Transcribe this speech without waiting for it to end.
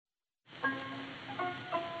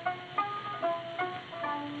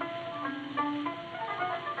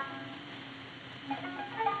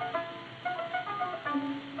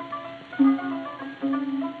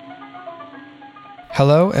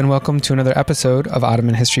Hello and welcome to another episode of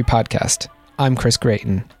Ottoman History Podcast. I'm Chris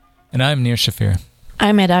Grayton. And I'm Nir Shafir.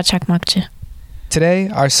 I'm Ekmekçioğlu. Today,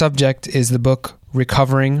 our subject is the book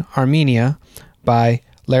Recovering Armenia by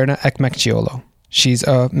Lerna Ekmekçioğlu. She's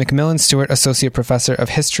a Macmillan Stewart Associate Professor of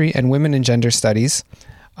History and Women and Gender Studies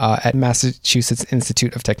at Massachusetts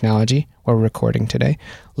Institute of Technology, where we're recording today.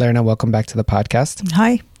 Lerna, welcome back to the podcast.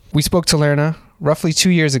 Hi. We spoke to Lerna roughly 2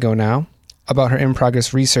 years ago now about her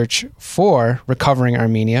in-progress research for Recovering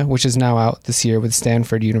Armenia, which is now out this year with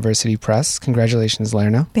Stanford University Press. Congratulations,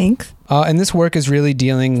 Lerna. Thanks. And this work is really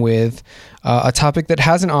dealing with a topic that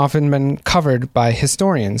hasn't often been covered by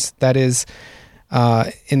historians. That is,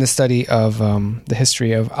 in the study of the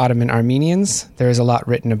history of Ottoman Armenians, there is a lot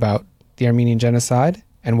written about the Armenian genocide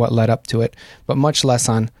and what led up to it, but much less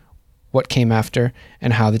on what came after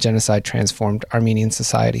and how the genocide transformed Armenian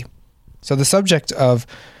society. So the subject of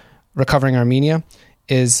Recovering Armenia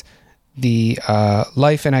is the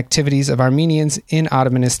life and activities of Armenians in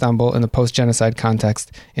Ottoman Istanbul in the post-genocide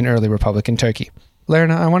context in early Republican Turkey.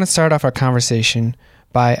 Lerna, I want to start off our conversation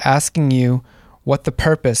by asking you what the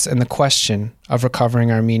purpose and the question of Recovering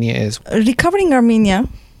Armenia is. Recovering Armenia,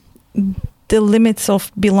 the limits of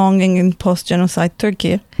belonging in post-genocide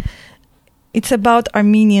Turkey, it's about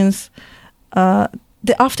Armenians,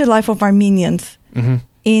 the afterlife of Armenians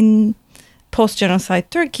in post-genocide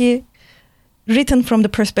Turkey, written from the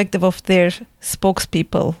perspective of their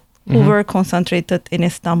spokespeople who were concentrated in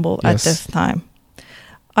Istanbul at this time.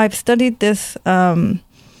 I've studied this,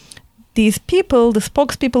 these people, the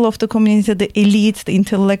spokespeople of the community, the elites, the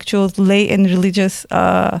intellectuals, lay and religious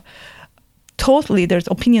thought leaders,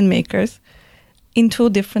 opinion makers, in two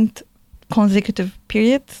different consecutive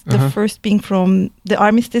periods. The first being from the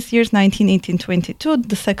armistice years, 1918-22,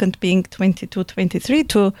 the second being 22-23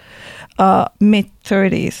 to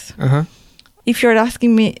mid-30s. If you're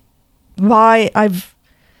asking me why I've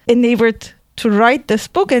endeavored to write this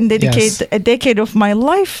book and dedicate a decade of my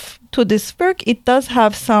life to this work, it does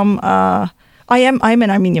have some... I'm an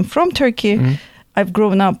Armenian from Turkey. I've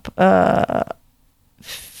grown up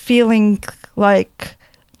feeling like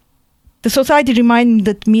the society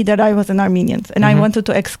reminded me that I was an Armenian, and I wanted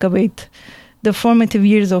to excavate the formative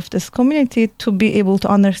years of this community to be able to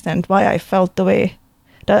understand why I felt the way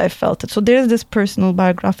that I felt it. So there is this personal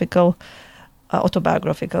biographical,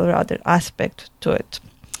 autobiographical rather, aspect to it.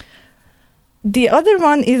 The other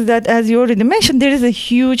one is that, as you already mentioned, there is a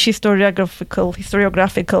huge historiographical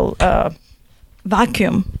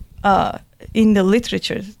vacuum in the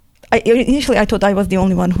literature. Initially, I thought I was the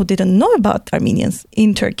only one who didn't know about Armenians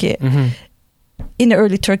in Turkey, in the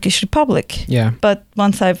early Turkish Republic. Yeah. But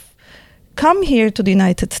once I've come here to the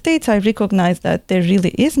United States, I recognized that there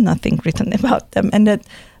really is nothing written about them, and that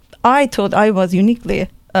I thought I was uniquely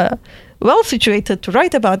well situated to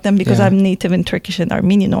write about them because I'm native in Turkish and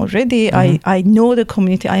Armenian already. I know the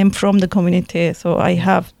community. I am from the community, so I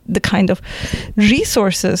have the kind of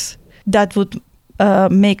resources that would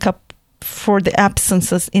make up for the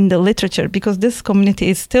absences in the literature, because this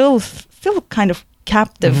community is still kind of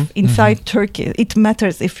captive inside Turkey. It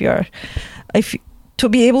matters to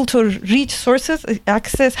be able to reach sources,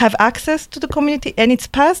 have access to the community and its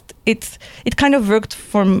past. It kind of worked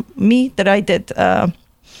for me that I did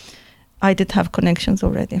have connections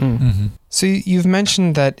already. So you've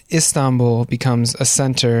mentioned that Istanbul becomes a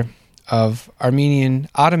center of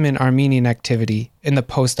Ottoman Armenian activity in the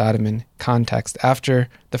post-Ottoman context after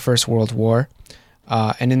the First World War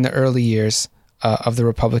and in the early years of the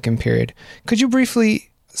Republican period. Could you briefly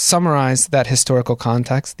summarize that historical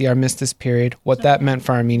context, the armistice period, what that meant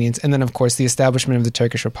for Armenians, and then, of course, the establishment of the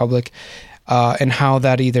Turkish Republic and how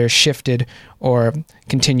that either shifted or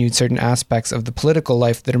continued certain aspects of the political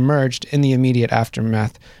life that emerged in the immediate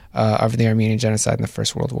aftermath of the Armenian genocide in the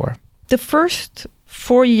First World War? The first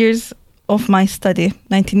 4 years of my study,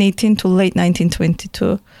 1918 to late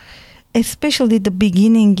 1922, especially the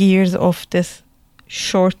beginning years of this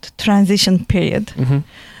short transition period,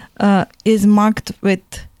 is marked with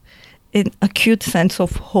an acute sense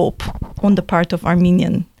of hope on the part of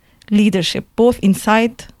Armenian leadership, both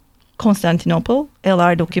inside Constantinople,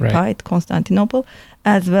 Allied-occupied Constantinople,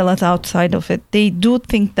 as well as outside of it. They do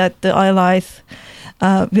think that the Allies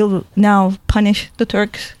will now punish the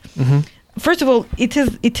Turks. First of all, it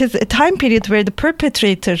is a time period where the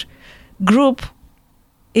perpetrator group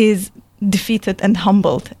is defeated and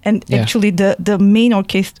humbled, and actually the main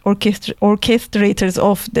orchestrators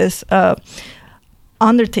of this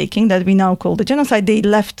undertaking that we now call the genocide, they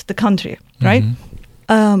left the country, right?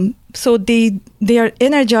 So they are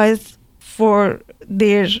energized for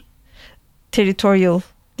their territorial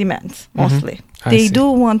demands mostly. They do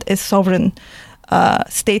want a sovereign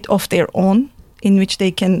state of their own in which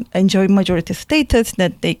they can enjoy majority status,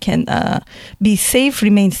 that they can be safe,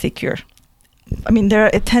 remain secure. I mean, there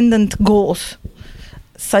are attendant goals,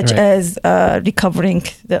 such as recovering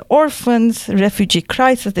the orphans, refugee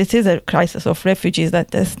crisis. This is a crisis of refugees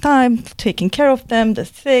at this time, taking care of them, the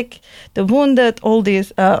sick, the wounded, all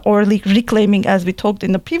these, or reclaiming, as we talked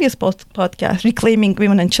in the previous podcast, reclaiming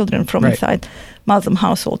women and children from inside Muslim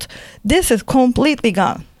households. This is completely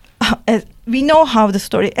gone. We know how the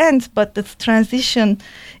story ends, but the transition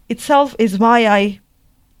itself is why I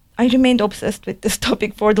remained obsessed with this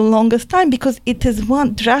topic for the longest time, because it is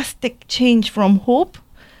one drastic change from hope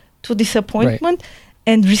to disappointment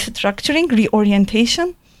and restructuring,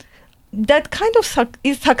 reorientation that kind of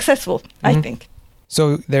is successful, I think.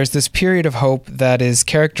 So there's this period of hope that is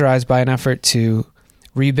characterized by an effort to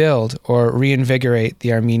rebuild or reinvigorate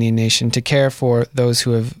the Armenian nation, to care for those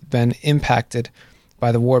who have been impacted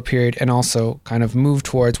by the war period, and also kind of move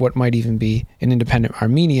towards what might even be an independent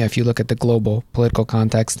Armenia if you look at the global political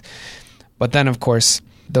context. But then, of course,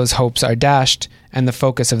 those hopes are dashed and the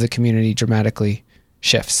focus of the community dramatically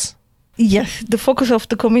shifts. Yes, the focus of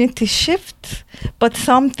the community shifts, but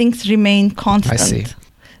some things remain constant. I see.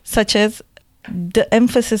 Such as the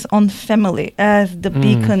emphasis on family as the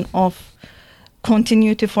beacon of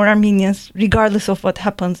continuity for Armenians, regardless of what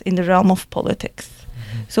happens in the realm of politics.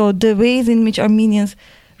 So the ways in which Armenians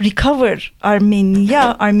recover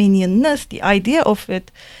Armenia, Armenianness, the idea of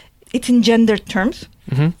it, it's in gendered terms,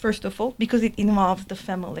 first of all, because it involves the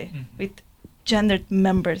family with gendered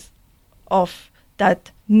members of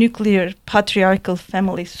that nuclear patriarchal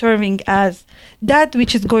family serving as that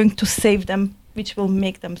which is going to save them, which will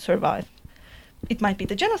make them survive. It might be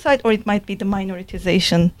the genocide, or it might be the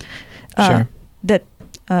minoritization that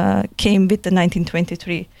came with the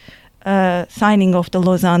 1923 signing of the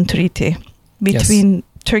Lausanne Treaty between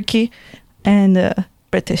Turkey and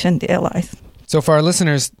British and the Allies. So for our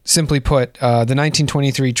listeners, simply put, the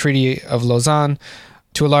 1923 Treaty of Lausanne,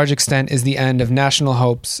 to a large extent, is the end of national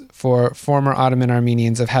hopes for former Ottoman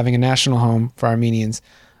Armenians of having a national home for Armenians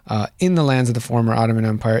in the lands of the former Ottoman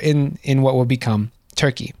Empire, in what will become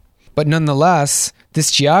Turkey. But nonetheless, this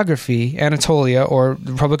geography, Anatolia or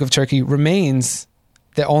the Republic of Turkey, remains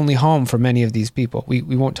the only home for many of these people. We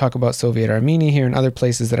won't talk about Soviet Armenia here and other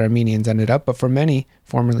places that Armenians ended up, but for many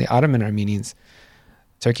formerly Ottoman Armenians,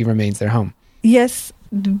 Turkey remains their home. Yes,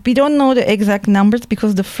 we don't know the exact numbers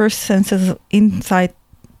because the first census inside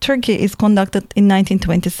Turkey is conducted in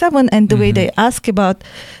 1927, and the way they ask about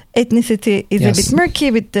ethnicity is a bit murky.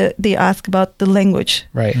 They ask about the language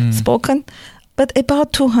spoken, but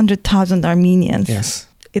about 200,000 Armenians,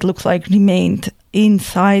 it looks like, remained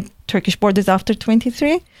inside Turkish borders after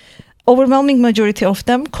 23. Overwhelming majority of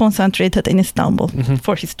them concentrated in Istanbul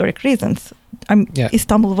for historic reasons.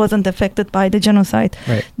 Istanbul wasn't affected by the genocide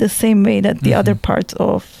the same way that the other parts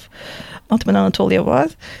of Ottoman Anatolia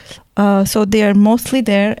was. So they are mostly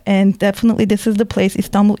there, and definitely this is the place,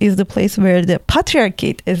 Istanbul is the place where the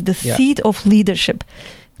patriarchate is the seat of leadership.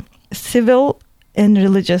 Civil and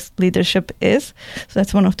religious leadership is. So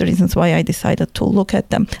that's one of the reasons why I decided to look at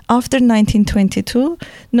them. After 1922,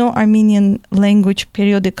 no Armenian language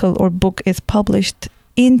periodical or book is published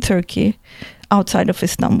in Turkey outside of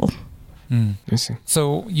Istanbul. I see.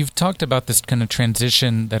 So you've talked about this kind of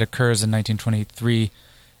transition that occurs in 1923.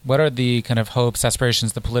 What are the kind of hopes,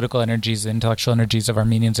 aspirations, the political energies, the intellectual energies of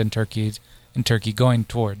Armenians in Turkey going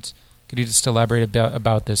towards? Could you just elaborate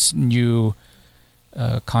about this new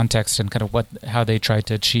context and kind of how they try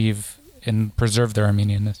to achieve and preserve their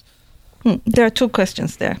Armenianness? There are two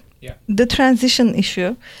questions there. Yeah. The transition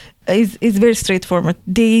issue is very straightforward.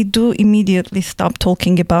 They do immediately stop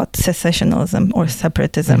talking about secessionism or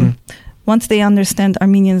separatism. Once they understand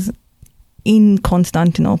Armenians in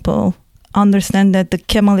Constantinople, understand that the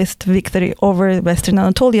Kemalist victory over Western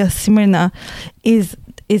Anatolia, Smyrna, is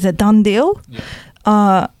a done deal,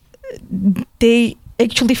 they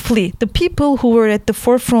actually flee. The people who were at the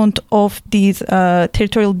forefront of these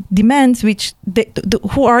territorial demands,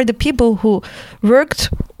 who are the people who worked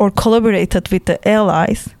or collaborated with the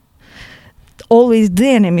Allies, always the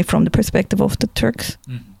enemy from the perspective of the Turks,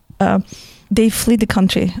 they flee the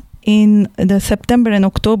country. In the September and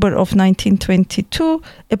October of 1922,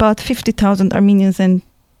 about 50,000 Armenians and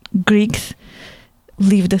Greeks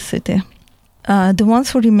leave the city. The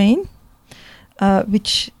ones who remain,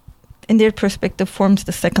 which in their perspective forms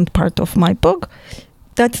the second part of my book,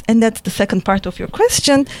 that's the second part of your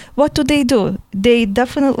question. What do? They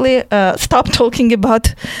definitely stop talking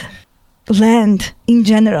about land in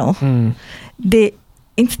general.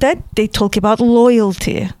 Instead, they talk about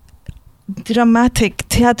loyalty, dramatic,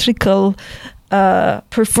 theatrical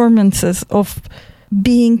performances of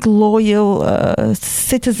being loyal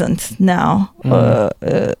citizens now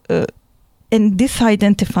and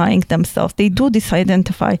disidentifying themselves. They do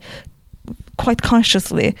disidentify quite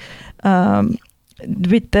consciously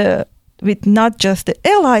with not just the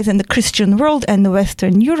allies and the Christian world and the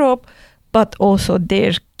Western Europe, but also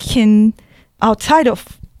their kin outside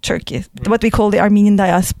of Turkey, what we call the Armenian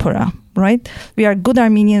diaspora, right? We are good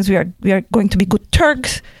Armenians, we are going to be good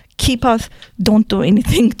Turks, keep us, don't do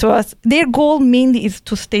anything to us. Their goal mainly is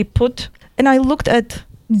to stay put. And I looked at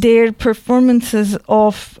their performances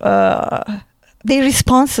of their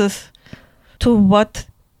responses to what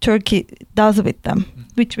Turkey does with them,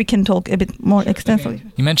 which we can talk a bit more extensively.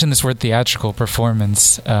 You mentioned this word theatrical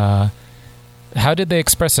performance. How did they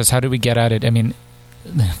express this? How did we get at it? I mean,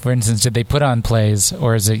 for instance, did they put on plays,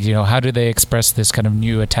 or is it, how do they express this kind of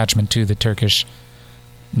new attachment to the Turkish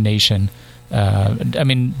nation? I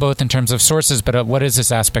mean, both in terms of sources, but what is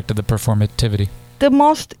this aspect of the performativity? The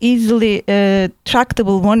most easily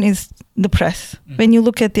tractable one is the press. When you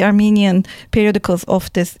look at the Armenian periodicals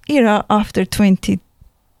of this era, after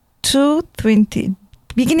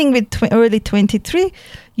beginning with early 23,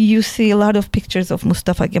 you see a lot of pictures of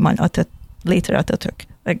Mustafa Kemal later Atatürk.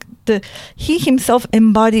 Like he himself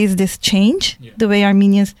embodies this change, the way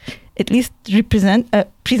Armenians at least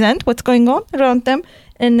present what's going on around them,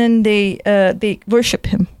 and then they worship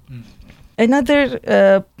him.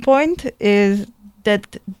 Another point is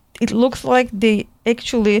that it looks like they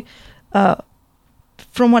actually,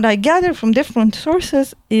 from what I gather from different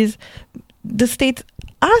sources, is the state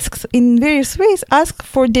asks in various ways,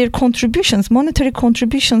 for their contributions, monetary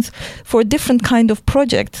contributions for different kind of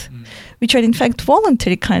projects, which are in fact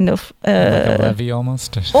voluntary kind of. Like a levy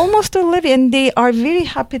almost? Almost a levy, and they are very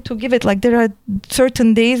happy to give it. Like there are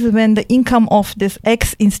certain days when the income of this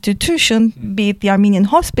X institution, be it the Armenian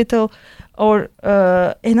hospital or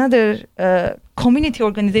another community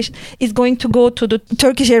organization, is going to go to the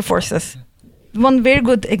Turkish Air Forces. One very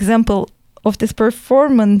good example of this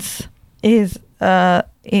performance is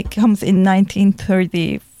it comes in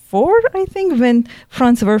 1934, I think, when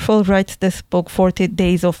Franz Werfel writes this book, 40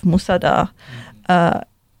 Days of Musada.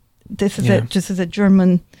 This is a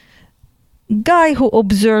German guy who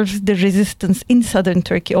observes the resistance in southern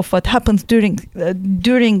Turkey of what happens during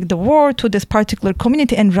the war to this particular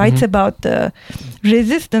community and writes about the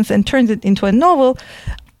resistance and turns it into a novel.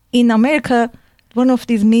 In America, one of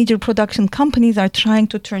these major production companies are trying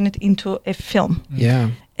to turn it into a film.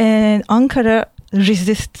 Yeah. And Ankara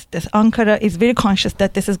resists this. Ankara is very conscious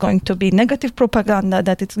that this is going to be negative propaganda,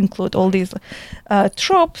 that it includes all these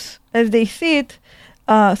tropes as they see it.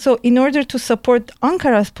 So in order to support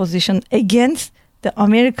Ankara's position against the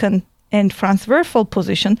American and Franz Werfel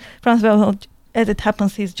position, Franz Werfel, as it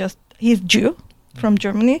happens, he's Jew from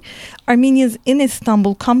Germany. Armenians in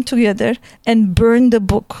Istanbul come together and burn the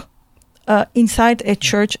book inside a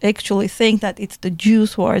church, actually saying that it's the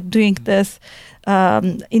Jews who are doing this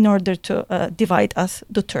in order to divide us,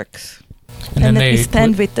 the Turks. And then we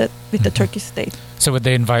stand with the Turkish state. So would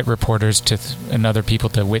they invite reporters and other people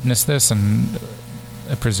to witness this, and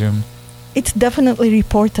I presume? It's definitely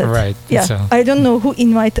reported. Right. Yeah. So. I don't know who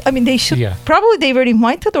invited. I mean, they should. Yeah. Probably they were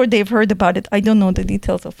invited or they've heard about it. I don't know the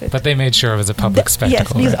details of it. But they made sure it was a public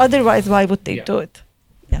spectacle. Yes, because otherwise, why would they do it?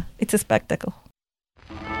 Yeah, it's a spectacle.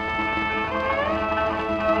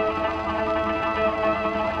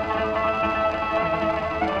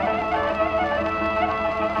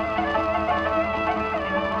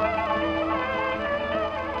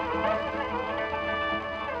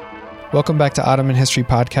 Welcome back to Ottoman History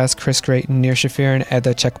Podcast. Chris Grayton, Nir Shafir, and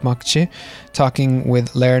Eda Ekmekçioğlu talking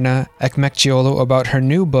with Lerna Ekmekçioğlu about her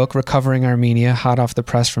new book, Recovering Armenia, hot off the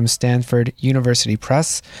press from Stanford University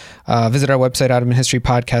Press. Visit our website,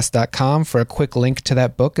 OttomanHistoryPodcast.com, for a quick link to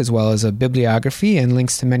that book, as well as a bibliography and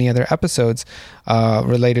links to many other episodes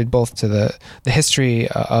related both to the history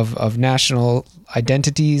of national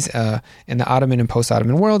identities in the Ottoman and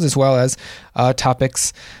post-Ottoman worlds, as well as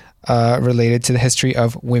topics related to the history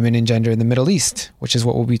of women and gender in the Middle East, which is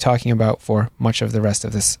what we'll be talking about for much of the rest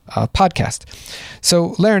of this podcast.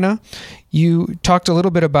 So, Lerna, you talked a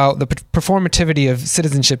little bit about the performativity of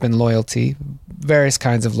citizenship and loyalty, various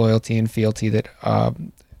kinds of loyalty and fealty that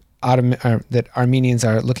that Armenians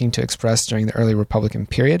are looking to express during the early Republican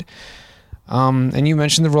period. And you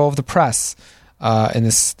mentioned the role of the press in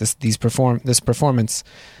this performance.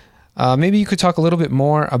 Maybe you could talk a little bit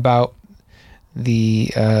more about the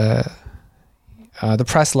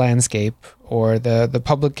press landscape or the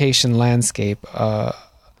publication landscape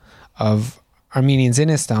of Armenians in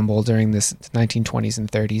Istanbul during this 1920s and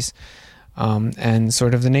 30s, and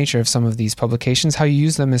sort of the nature of some of these publications, how you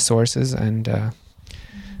use them as sources, and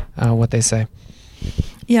what they say.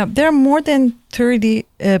 Yeah, there are more than 30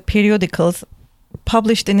 periodicals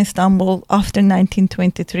published in Istanbul after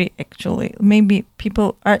 1923. Actually, maybe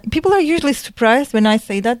people are usually surprised when I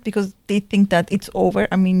say that, because they think that it's over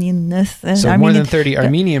Armenianness. And so more than 30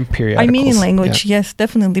 Armenian periodicals. Armenian language, yes,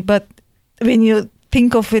 definitely. But when you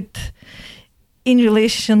think of it in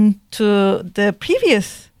relation to the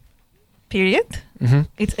previous period,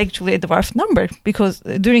 it's actually a dwarf number, because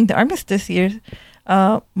during the armistice years,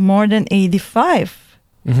 more than 85.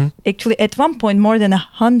 Actually, at one point, more than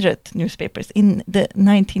 100 newspapers in the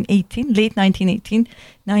late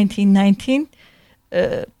 1919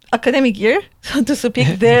 academic year, so to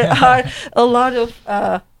speak. There are a lot of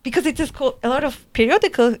because it is called a lot of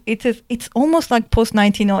periodicals. It's almost like post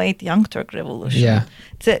 1908 Young Turk Revolution. Yeah,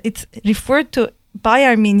 it's referred to by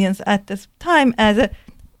Armenians at this time as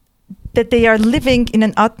that they are living in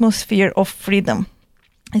an atmosphere of freedom,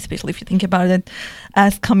 especially if you think about it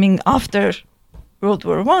as coming after World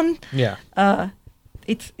War I. Yeah.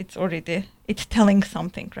 It's telling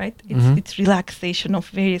something, right? It's relaxation of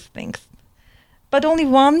various things. But only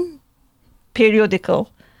one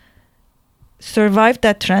periodical survived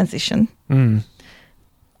that transition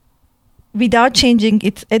without changing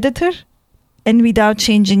its editor and without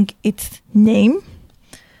changing its name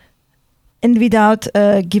and without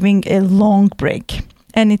giving a long break.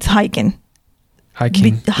 And it's Haygin.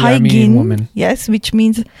 The Armenian woman. Yes, which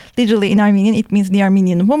means literally in Armenian, it means the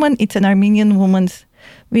Armenian woman. It's an Armenian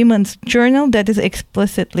women's journal that is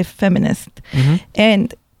explicitly feminist.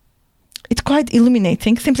 And it's quite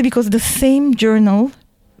illuminating, simply because the same journal,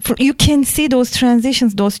 you can see those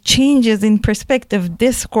transitions, those changes in perspective,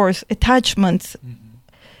 discourse, attachments,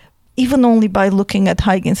 even only by looking at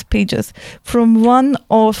Huygens' pages. From one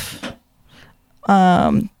of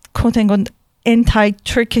quote-unquote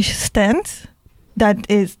anti-Turkish stance,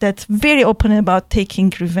 that's very open about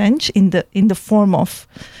taking revenge in the form of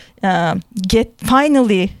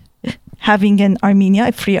finally having an Armenia,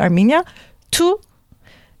 a free Armenia, to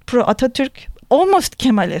pro-Atatürk, almost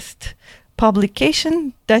Kemalist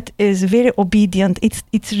publication that is very obedient. It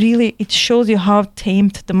shows you how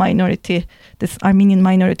tamed this Armenian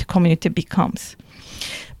minority community becomes.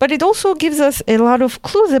 But it also gives us a lot of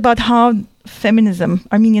clues about how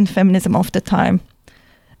Armenian feminism of the time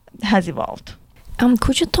has evolved.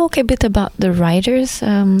 Could you talk a bit about the writers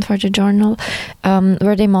for the journal?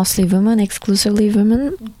 Were they mostly women, exclusively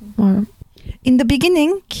women? Or? In the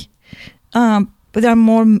beginning, there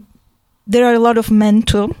are a lot of men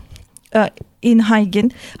too. In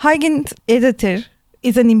Haygin. Huygens' editor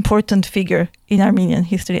is an important figure in Armenian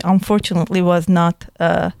history. Unfortunately, was not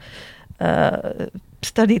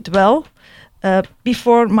studied well.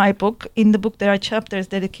 Before my book, in the book there are chapters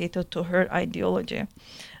dedicated to her ideology.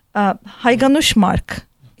 Hayganush Mark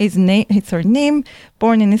is her name,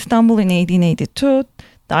 born in Istanbul in 1882,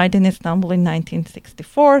 died in Istanbul in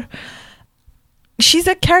 1964. She's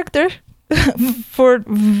a character for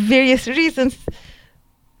various reasons,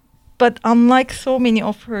 but unlike so many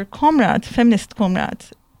of her feminist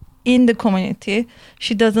comrades in the community,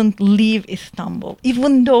 she doesn't leave Istanbul,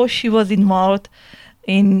 even though she was involved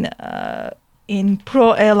in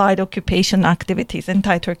pro-Allied occupation activities,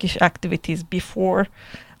 anti-Turkish activities before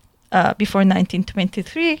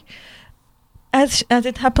 1923. As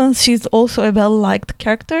it happens, she's also a well-liked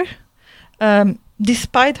character,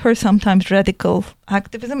 despite her sometimes radical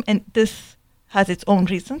activism, and this has its own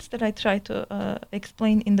reasons that I try to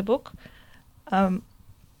explain in the book.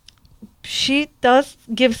 She does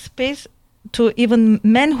give space to even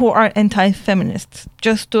men who are anti-feminists,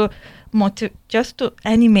 just to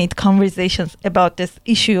animate conversations about this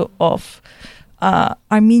issue of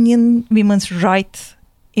Armenian women's rights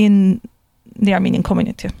in the Armenian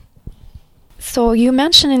community. So you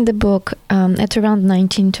mentioned in the book at around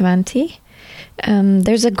 1920,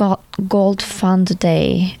 there's a gold fund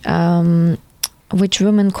day, which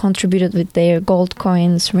women contributed with their gold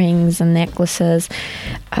coins, rings, and necklaces.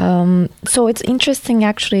 So it's interesting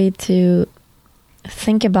actually to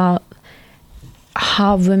think about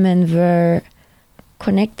how women were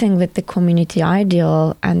connecting with the community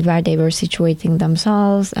ideal and where they were situating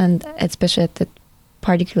themselves, and especially at the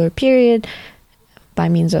particular period by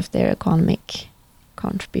means of their economic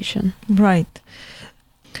contribution. Right.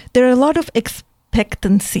 There are a lot of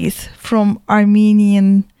expectancies from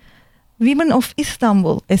Armenian women of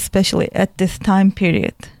Istanbul, especially at this time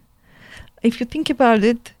period. If you think about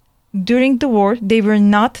it, during the war, they were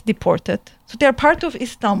not deported. So they are part of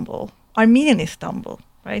Istanbul, Armenian Istanbul,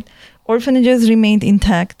 right? Orphanages remained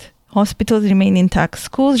intact, hospitals remained intact,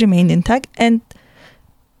 schools remained intact, and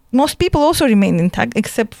most people also remained intact,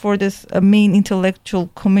 except for this main intellectual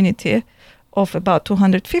community of about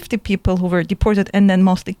 250 people who were deported and then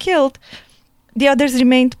mostly killed, the others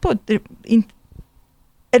remained put.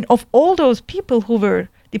 And of all those people who were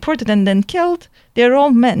deported and then killed, they're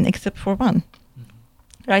all men except for one.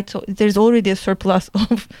 Right? So there's already a surplus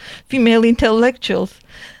of female intellectuals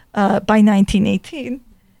by 1918.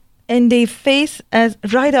 And they face, as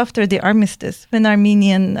right after the armistice, when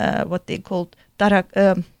Armenian, what they called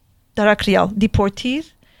Darakrial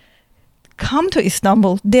deportees, come to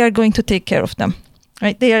Istanbul, they are going to take care of them.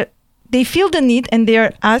 Right? They feel the need and they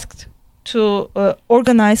are asked to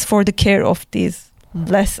organize for the care of these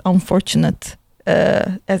less unfortunate,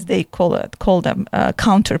 as they call them,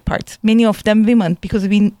 counterparts. Many of them women, because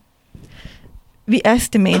we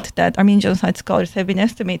estimate that Armenian genocide scholars have been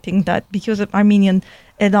estimating that because of Armenian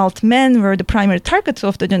adult men were the primary targets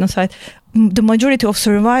of the genocide, the majority of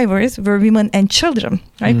survivors were women and children,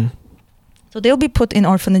 right? So they'll be put in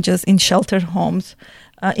orphanages, in shelter homes,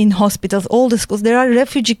 in hospitals, all the schools. There are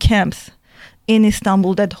refugee camps in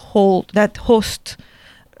Istanbul that host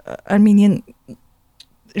Armenian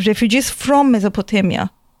refugees from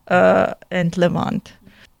Mesopotamia and Levant.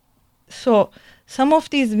 So some of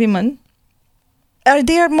these women,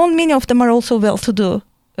 many of them are also well-to-do,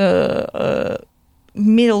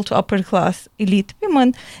 middle to upper class elite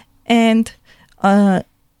women, and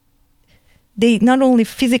they not only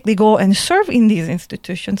physically go and serve in these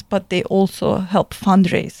institutions, but they also help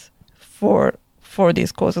fundraise for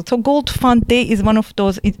these causes. So Gold Fund Day is one of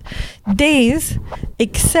those days,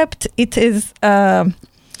 except it is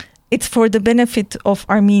it's for the benefit of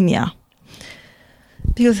Armenia.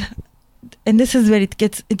 And this is where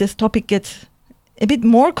this topic gets a bit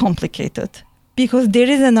more complicated, because there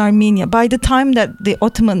is an Armenia. By the time that the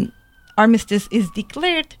Ottoman armistice is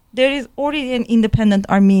declared, there is already an independent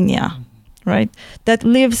Armenia, right? That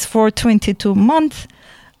lives for 22 months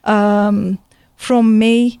from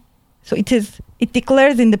May. So it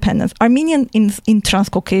declares independence. Armenian in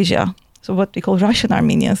Transcaucasia, so what we call Russian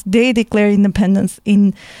Armenians, they declare independence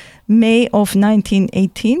in May of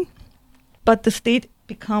 1918. But the state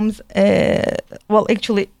becomes, in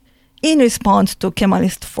response to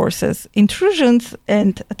Kemalist forces' intrusions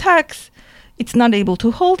and attacks, it's not able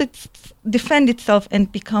to defend itself,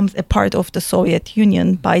 and becomes a part of the Soviet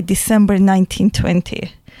Union by December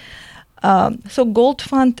 1920. So Gold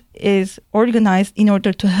Fund is organized in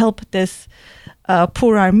order to help this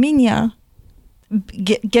poor Armenia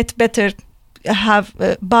get better,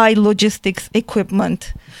 buy logistics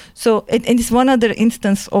equipment. So it's one other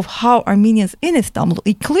instance of how Armenians in Istanbul,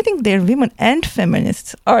 including their women and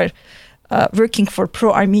feminists, are working for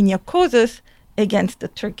pro-Armenia causes against the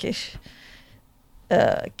Turkish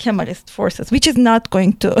Kemalist forces, which is not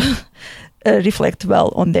going to reflect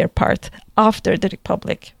well on their part after the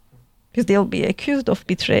Republic, because they'll be accused of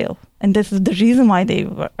betrayal. And this is the reason why they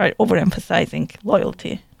are overemphasizing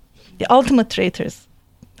loyalty. The ultimate traitors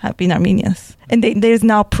have been Armenians, and there's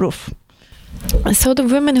now proof. So the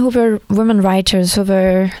women writers who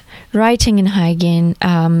were writing in Haigin,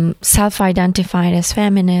 self-identified as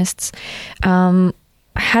feminists,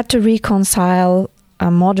 had to reconcile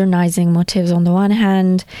modernizing motives on the one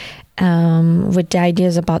hand with the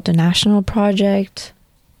ideas about the national project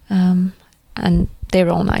and their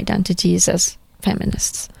own identities as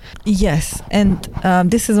feminists. Yes, and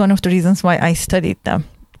this is one of the reasons why I studied them.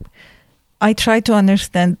 I tried to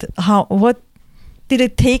understand what did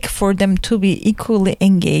it take for them to be equally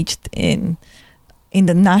engaged in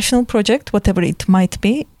the national project, whatever it might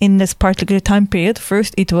be, in this particular time period.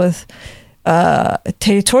 First, it was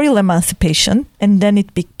territorial emancipation, and then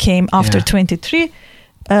it became, after 23,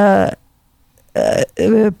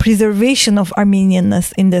 preservation of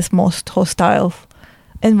Armenianness in this most hostile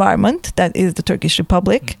environment, that is the Turkish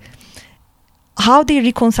Republic. How they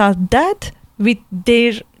reconcile that with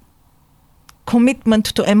their commitment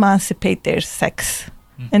to emancipate their sex.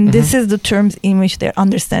 And this is the terms in which they're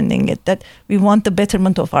understanding it, that we want the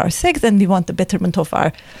betterment of our sex and we want the betterment of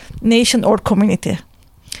our nation or community.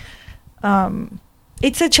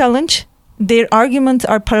 It's a challenge. Their arguments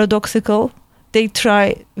are paradoxical. They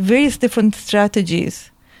try various different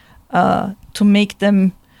strategies to make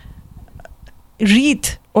them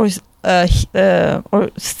read or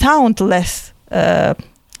sound less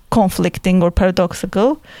conflicting or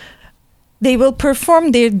paradoxical. They will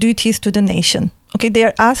perform their duties to the nation. Okay, they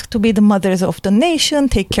are asked to be the mothers of the nation,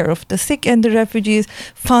 take care of the sick and the refugees,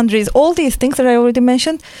 fundraise, all these things that I already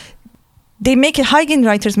mentioned. They Haigin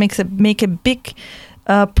writers make a big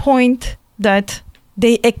point that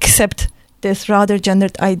they accept this rather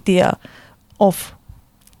gendered idea of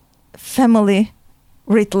family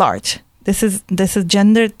writ large. This is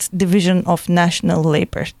gendered division of national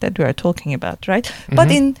labor that we are talking about, right? But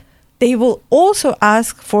in they will also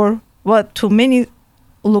ask for what to many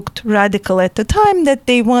looked radical at the time, that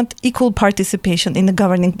they want equal participation in the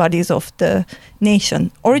governing bodies of the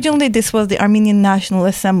nation. Originally, this was the Armenian National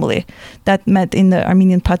Assembly that met in the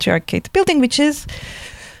Armenian Patriarchate building, which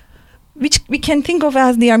we can think of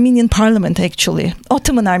as the Armenian Parliament, actually,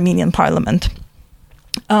 Ottoman Armenian Parliament.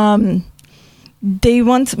 They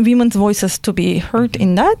want women's voices to be heard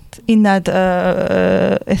in that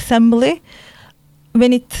assembly.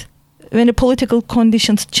 When the political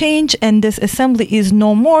conditions change and this assembly is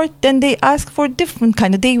no more, then they ask for different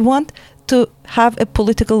kind of. They want to have a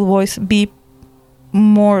political voice be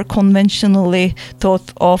more conventionally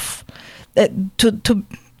thought of, to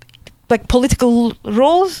like political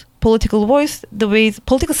roles, political voice, the ways,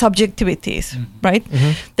 political subjectivities, right?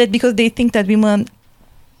 That because they think that women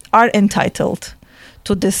are entitled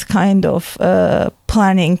to this kind of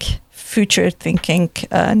planning, future thinking,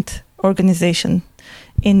 and organization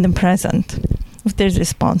in the present. If there's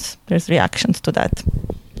response, there's reactions to that.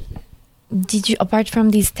 Did you, apart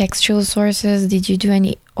from these textual sources, did you do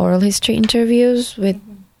any oral history interviews with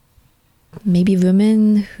maybe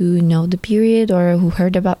women who know the period or who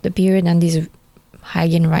heard about the period, and these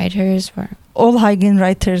Hagen writers were? All Hagen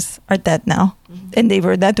writers are dead now, and they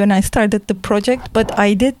were dead when I started the project, but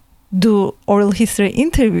I did do oral history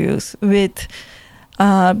interviews with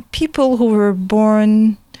people who were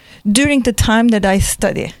born during the time that I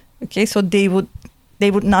study. Okay, so they would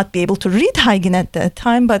not be able to read Hagen at that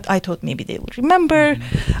time, but I thought maybe they would remember,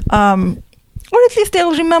 or at least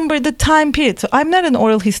they'll remember the time period. So I'm not an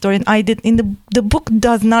oral historian. The book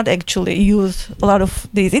does not actually use a lot of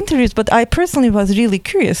these interviews, but I personally was really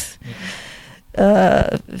curious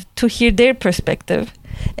to hear their perspective.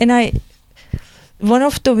 And one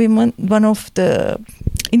of the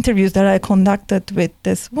interviews that I conducted with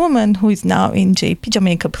this woman who is now in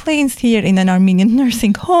Jamaica Plains, here in an Armenian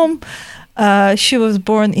nursing home. She was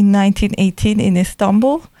born in 1918 in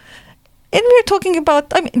Istanbul. And we were talking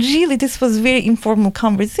about, really, this was very informal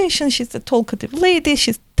conversation. She's a talkative lady.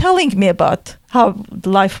 She's telling me about how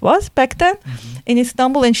life was back then in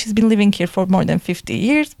Istanbul, and she's been living here for more than 50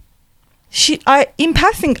 years. In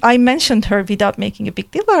passing, I mentioned her without making a big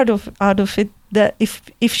deal out of it, that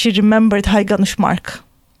if she remembered Hagen Ushmark,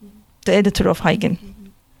 the editor of Hagen.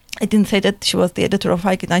 I didn't say that she was the editor of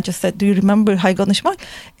Hagen. I just said, do you remember Hagen Ushmark?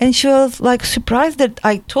 And she was like surprised that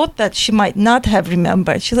I thought that she might not have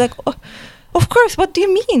remembered. She's like, oh, of course, what do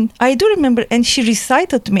you mean? I do remember. And she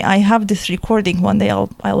recited to me. I have this recording. One day I'll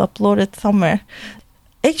upload it somewhere.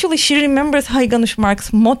 Actually, she remembers Hagen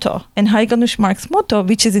Ushmark's motto. And Hagen Ushmark's motto,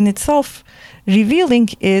 which is in itself revealing,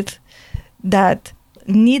 is that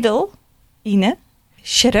needle, iğne,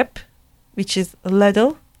 şerep, which is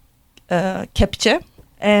ladle, kepçe,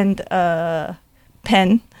 and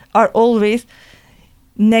pen are always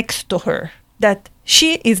next to her. That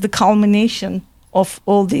she is the culmination of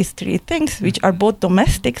all these three things, which are both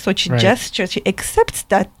domestic. So she gestures, she accepts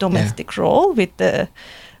that domestic role with the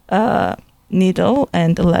needle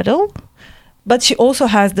and the ladle. But she also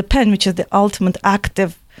has the pen, which is the ultimate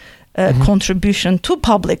active contribution to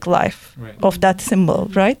public life of that symbol,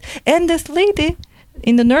 right? And this lady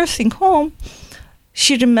in the nursing home,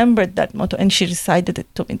 she remembered that motto and she recited it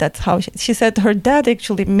to me. That's how she said her dad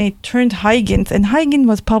actually turned Huygens, and Huygens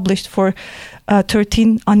was published for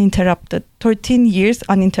 13 years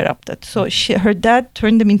uninterrupted. So her dad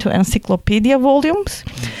turned them into encyclopedia volumes.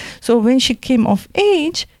 So when she came of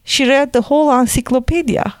age, she read the whole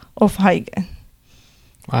encyclopedia of Huygens.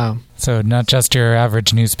 Wow. So not just your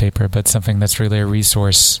average newspaper, but something that's really a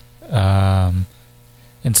resource,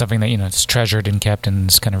 and something that, it's treasured and kept and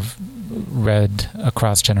is kind of read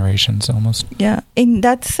across generations almost. Yeah. In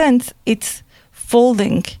that sense, its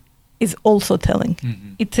folding is also telling.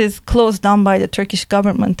 It is closed down by the Turkish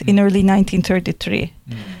government in early 1933,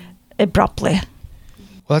 abruptly.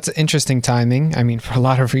 Well, that's interesting timing. I mean, for a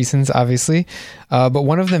lot of reasons, obviously. But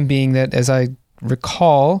one of them being that, as I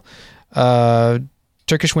recall,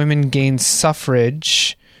 Turkish women gained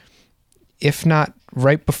suffrage, if not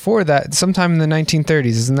right before that, sometime in the 1930s.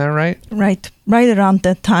 Isn't that right? Right around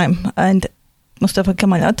that time. And Mustafa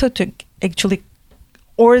Kemal Atatürk actually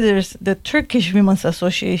orders the Turkish Women's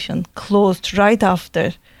Association closed right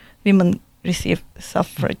after women received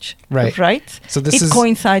suffrage rights. So it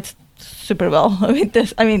coincides super well with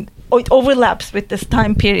this. I mean, it overlaps with this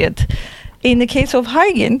time period. In the case of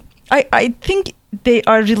Huygens, I think they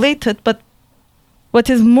are related, but what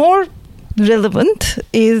is more relevant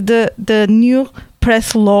is the new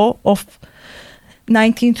press law of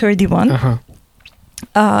 1931,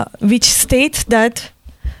 which states that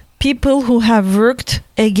people who have worked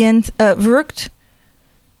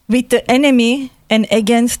with the enemy and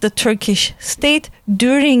against the Turkish state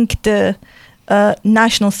during the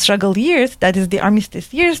national struggle years, that is the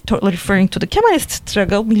armistice years, totally referring to the Kemalist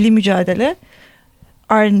struggle, milli mücadele,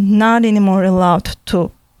 are not anymore allowed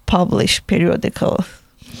to publish periodicals.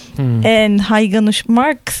 And Hayganush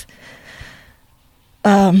Mark's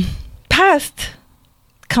past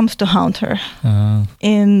comes to haunt her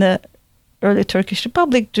in the early Turkish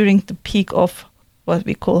Republic during the peak of what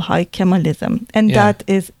we call high Kemalism. And that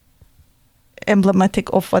is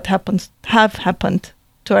emblematic of what have happened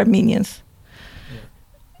to Armenians.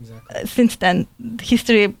 Exactly. Since then,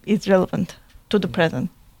 history is relevant to the present.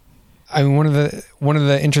 I mean, one of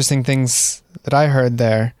the interesting things that I heard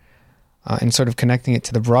there, and sort of connecting it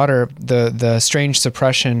to the broader, the strange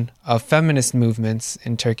suppression of feminist movements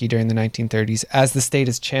in Turkey during the 1930s, as the state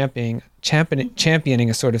is championing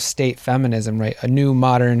a sort of state feminism, right? A new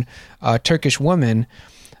modern Turkish woman,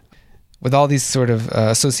 with all these sort of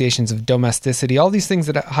associations of domesticity, all these things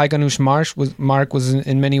that Hayganush Mark was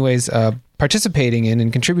in many ways participating in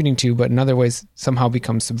and contributing to, but in other ways somehow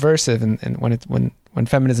becomes subversive. And when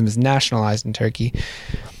feminism is nationalized in Turkey,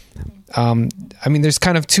 I mean, there's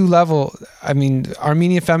kind of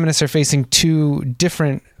Armenian feminists are facing two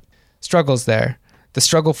different struggles there. The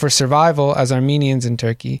struggle for survival as Armenians in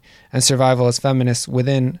Turkey and survival as feminists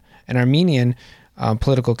within an Armenian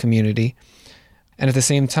political community. And at the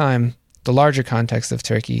same time, the larger context of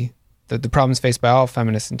Turkey, the problems faced by all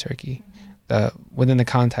feminists in Turkey, within the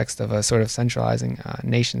context of a sort of centralizing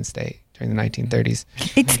nation state during the 1930s.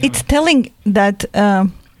 It's telling that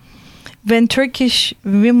when Turkish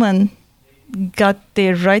women got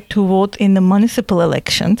their right to vote in the municipal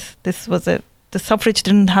elections, the suffrage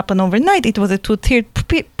didn't happen overnight. It was a two-tiered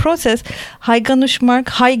process. Hayganush Mark,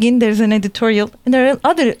 Haygin, there's an editorial, and there are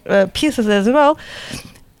other pieces as well,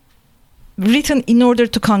 written in order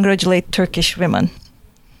to congratulate Turkish women,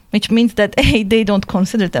 which means that they don't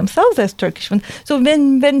consider themselves as Turkish women. So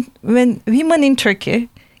when women in Turkey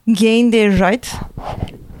gain their rights,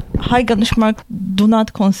 Hayganush Mark do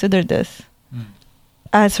not consider this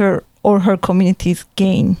as her or her community's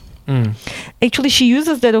gain. Actually, she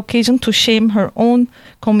uses that occasion to shame her own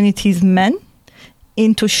community's men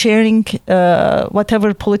into sharing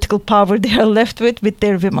whatever political power they are left with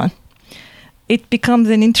their women. It becomes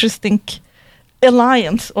an interesting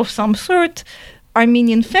alliance of some sort.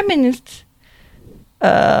 Armenian feminists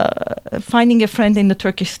finding a friend in the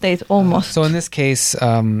Turkish state almost. So in this case,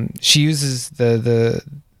 she uses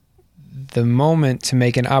the moment to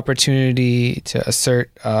make an opportunity to assert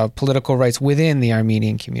political rights within the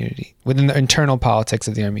Armenian community, within the internal politics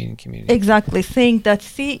of the Armenian community. Exactly, saying that,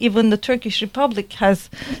 see, even the Turkish Republic has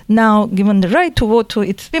now given the right to vote to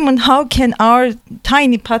its women. How can our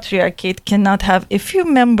tiny patriarchate cannot have a few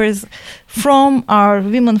members from our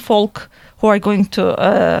women folk who are going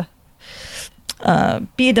to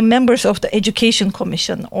be the members of the Education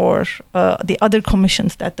Commission or the other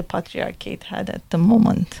commissions that the patriarchate had at the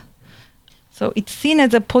moment? So it's seen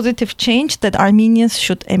as a positive change that Armenians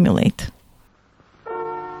should emulate.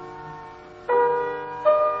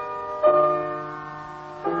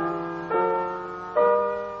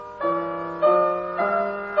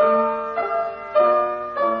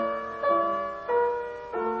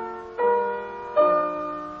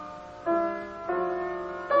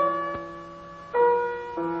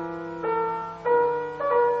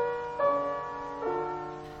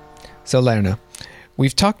 So Lerna,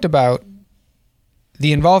 we've talked about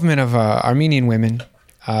the involvement of Armenian women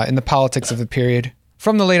in the politics of the period,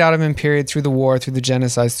 from the late Ottoman period through the war, through the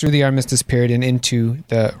genocides, through the armistice period, and into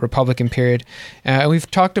the Republican period. And we've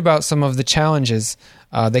talked about some of the challenges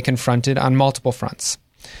they confronted on multiple fronts.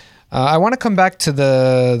 I want to come back to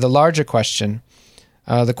the larger question,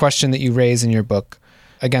 the question that you raise in your book,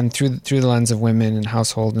 again, through the lens of women and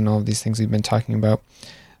household and all of these things we've been talking about.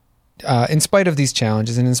 In spite of these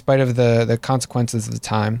challenges and in spite of the consequences of the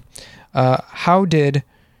time, how did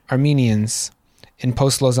Armenians in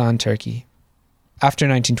post-Lausanne Turkey, after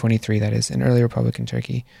 1923, that is, in early Republican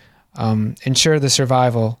Turkey, ensure the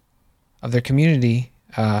survival of their community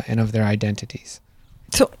and of their identities?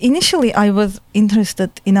 So initially I was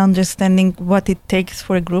interested in understanding what it takes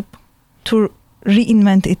for a group to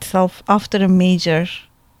reinvent itself after a major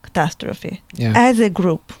catastrophe. Yeah. As a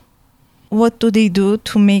group, what do they do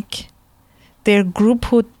to make their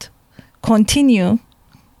grouphood continue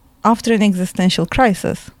after an existential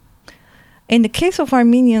crisis? In the case of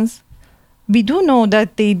Armenians, we do know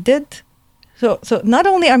that they did. So not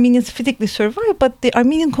only Armenians physically survived, but the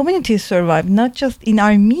Armenian communities survived, not just in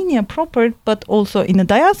Armenia proper, but also in the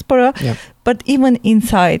diaspora, but even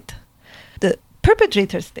inside the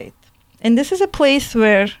perpetrator state. And this is a place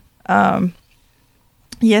where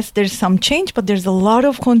yes, there's some change, but there's a lot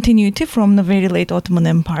of continuity from the very late Ottoman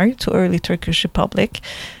Empire to early Turkish Republic.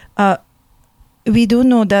 We do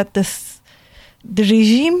know that the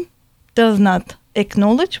regime does not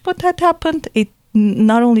acknowledge what had happened. It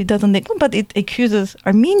not only doesn't acknowledge, but it accuses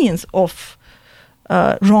Armenians of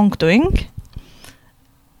wrongdoing.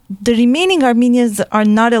 The remaining Armenians are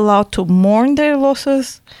not allowed to mourn their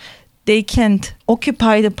losses. They can't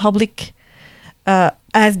occupy the public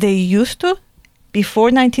as they used to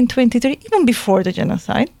before 1923, even before the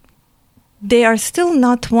genocide. They are still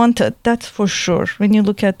not wanted, that's for sure. When you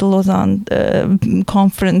look at the Lausanne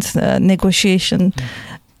conference negotiation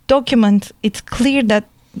documents, it's clear that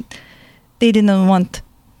they didn't want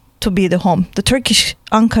to be the home. The Turkish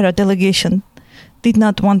Ankara delegation did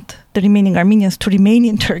not want the remaining Armenians to remain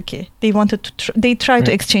in Turkey. They wanted to. They tried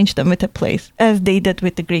to exchange them with a place, as they did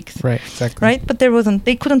with the Greeks. Right, exactly. Right, but there wasn't.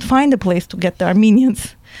 They couldn't find a place to get the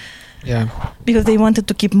Armenians. Yeah. Because they wanted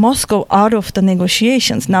to keep Moscow out of the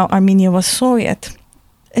negotiations. Now Armenia was Soviet.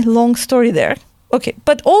 A long story there. Okay,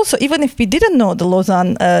 but also, even if we didn't know the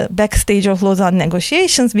Lausanne backstage of Lausanne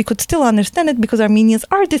negotiations, we could still understand it because Armenians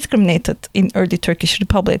are discriminated in early Turkish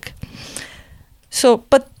Republic. So,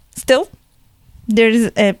 but still, there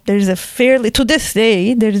is a fairly, to this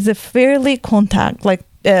day, there is a fairly compact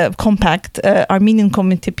Armenian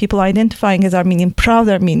community, people identifying as Armenian, proud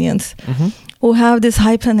Armenians, who have this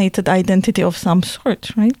hyphenated identity of some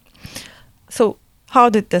sort, right? So how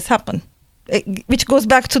did this happen? Which goes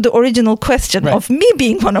back to the original question of me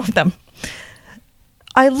being one of them.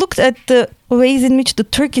 I looked at the ways in which the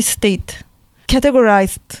Turkish state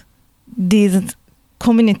categorized these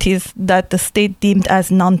communities that the state deemed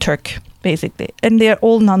as non-Turk, basically. And they are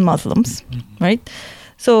all non-Muslims, right?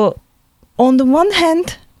 So on the one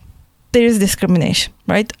hand, there is discrimination,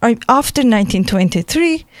 right? After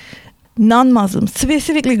 1923, non-Muslims,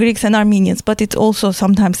 specifically Greeks and Armenians, but it's also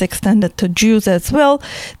sometimes extended to Jews as well,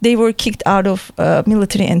 they were kicked out of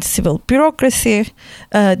military and civil bureaucracy.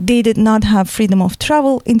 They did not have freedom of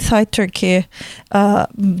travel inside Turkey.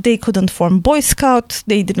 They couldn't form Boy Scouts.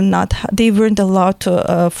 They weren't allowed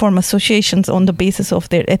to form associations on the basis of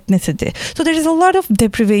their ethnicity. So there is a lot of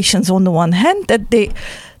deprivations on the one hand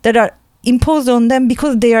that are imposed on them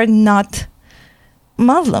because they are not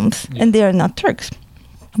Muslims and they are not Turks.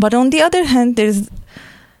 But on the other hand, there's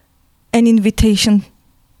an invitation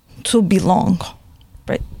to belong,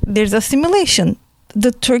 right? There's assimilation.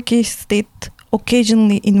 The Turkish state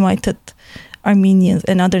occasionally invited Armenians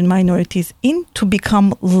and other minorities in to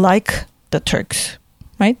become like the Turks,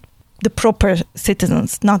 right? The proper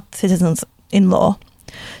citizens, not citizens in law.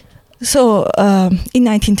 So in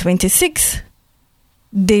 1926,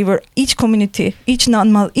 each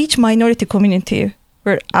minority community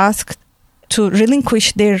were asked to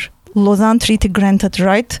relinquish their Lausanne Treaty granted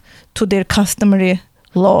right to their customary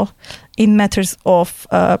law in matters of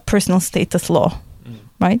personal status law,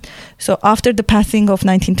 right? So after the passing of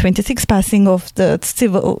 1926, passing of the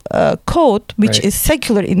civil code, which is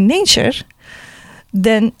secular in nature,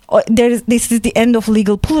 then this is the end of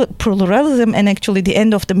legal pluralism and actually the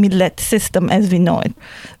end of the millet system as we know it.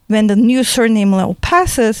 When the new surname law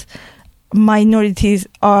passes, minorities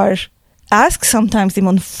are asked, sometimes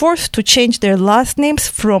even forced, to change their last names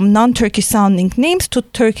from non-Turkish sounding names to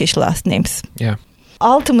Turkish last names. Yeah.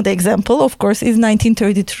 Ultimate example, of course, is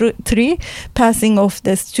 1933 passing of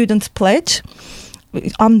the Students' Pledge,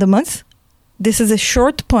 Dhimmis. This is a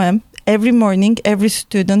short poem. Every morning, every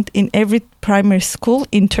student in every primary school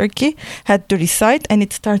in Turkey had to recite, and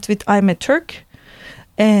it starts with "I'm a Turk,"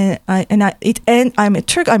 I'm a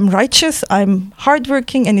Turk. I'm righteous. I'm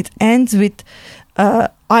hardworking, and it ends with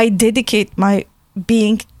I dedicate my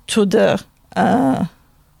being to the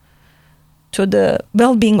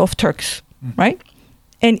well-being of Turks, right?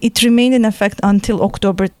 And it remained in effect until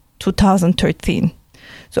October 2013.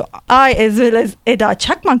 So I, as well as Eda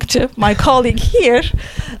Çakmakçı, my colleague here,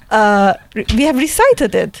 we have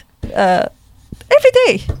recited it every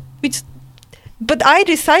day. But I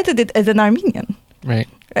recited it as an Armenian, right?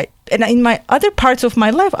 And in my other parts of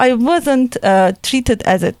my life, I wasn't treated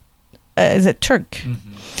as a Turk.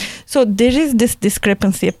 So there is this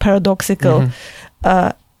discrepancy, a paradoxical,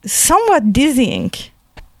 somewhat dizzying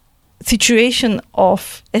situation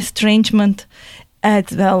of estrangement as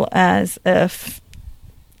well as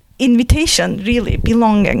invitation, really,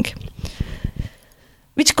 belonging,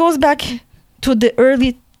 which goes back to the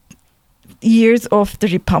early years of the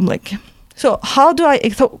Republic. So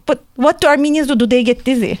but what do Armenians do? Do they get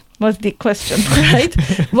dizzy? Was the question, right?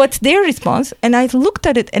 What's their response? And I looked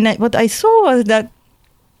at it, and what I saw was that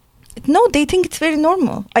no, they think it's very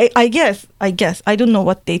normal. I guess. I don't know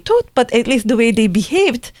what they thought, but at least the way they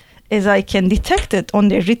behaved as I can detect it on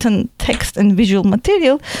their written text and visual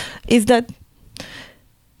material, is that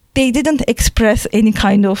they didn't express any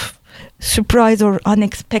kind of surprise or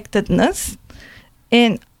unexpectedness.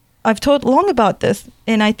 And I've thought long about this,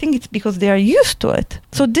 and I think it's because they are used to it.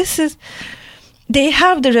 So they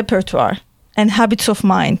have the repertoire and habits of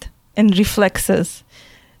mind and reflexes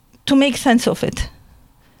to make sense of it.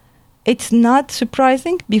 It's not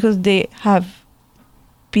surprising because they have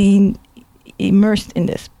been immersed in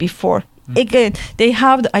this before. Again, they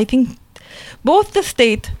have, I think, both the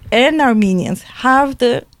state and Armenians have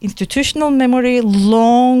the institutional memory,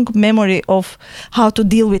 long memory of how to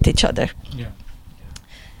deal with each other. Yeah.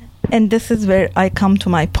 And this is where I come to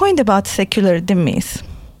my point about secular Dhimmis.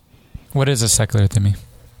 What is a secular Dhimmi?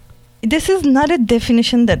 This is not a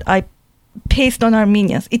definition that I paste on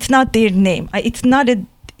Armenians. It's not their name. It's not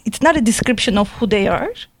a description of who they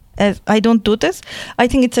are. As I don't do this. I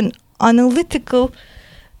think it's an analytical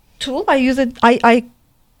tool. I use it. I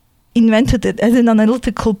invented it as an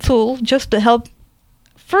analytical tool just to help.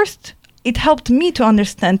 First, it helped me to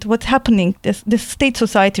understand what's happening, this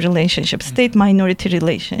state-society relationship, state-minority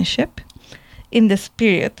relationship in this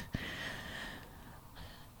period.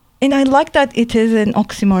 And I like that it is an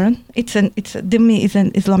oxymoron. Dhimmi is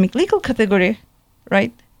an Islamic legal category,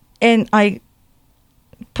 right? And I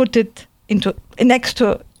put it next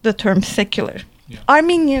to the term secular. Yeah.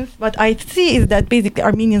 Armenians, what I see is that basically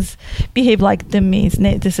Armenians behave like Dhimmis.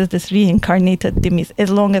 This is this reincarnated Dhimmis. As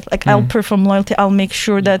long as I'll perform loyalty, I'll make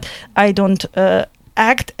sure that I don't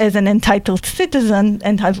act as an entitled citizen,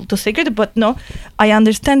 entitled to security. But no, I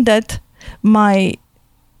understand that my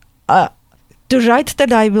the rights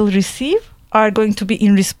that I will receive are going to be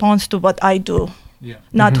in response to what I do,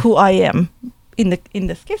 not who I am. In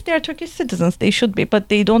this case, they are Turkish citizens. They should be, but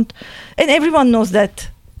they don't. And everyone knows that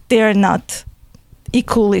they are not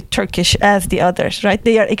equally Turkish as the others, right?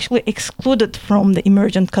 They are actually excluded from the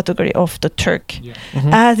emergent category of the Turk,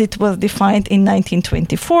 as it was defined in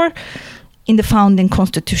 1924 in the founding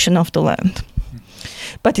constitution of the land.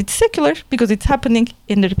 But it's secular because it's happening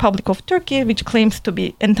in the Republic of Turkey, which claims to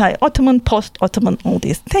be anti-Ottoman, post-Ottoman, all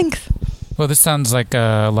these things. Well, this sounds like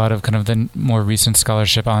a lot of kind of the more recent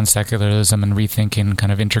scholarship on secularism and rethinking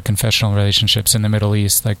kind of interconfessional relationships in the Middle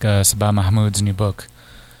East, like Sabah Mahmoud's new book.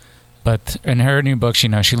 But in her new book, she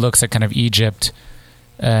looks at kind of Egypt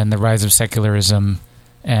and the rise of secularism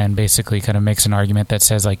and basically kind of makes an argument that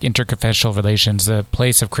says like interconfessional relations, the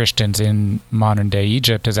place of Christians in modern day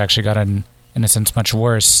Egypt has actually gotten, in a sense, much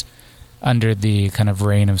worse under the kind of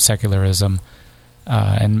reign of secularism.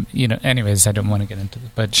 And, anyways, I don't want to get into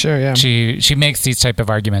it. But sure, yeah. She makes these type of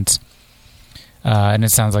arguments. And it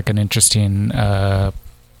sounds like an interesting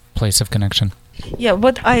place of connection. Yeah,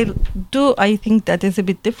 what I do, I think that is a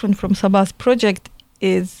bit different from Sabah's project,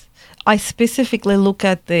 is I specifically look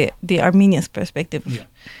at the Armenian perspective,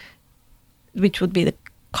 which would be the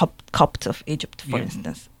Copts of Egypt, for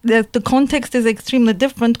instance. The context is extremely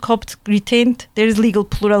different. Copts retained, there is legal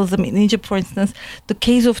pluralism in Egypt, for instance. The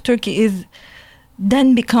case of Turkey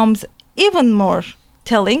then becomes even more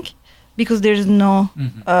telling because there is no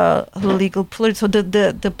legal pluralism. So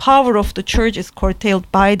the power of the church is curtailed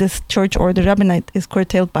by this church, or the rabbinate is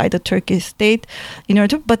curtailed by the Turkish state,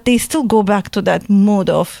 but they still go back to that mode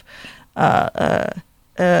of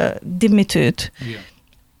dhimmitude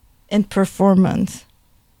and performance.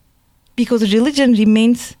 Because religion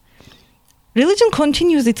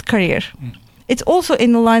continues its career. It's also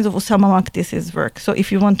in the lines of Osama Makdisi's work. So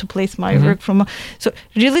if you want to place my work so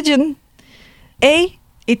religion,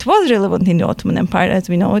 it was relevant in the Ottoman Empire as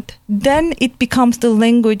we know it. Then it becomes the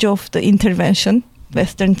language of the intervention,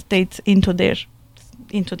 Western states into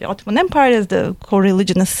the Ottoman Empire as the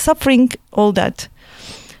co-religion is suffering, all that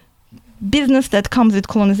business that comes with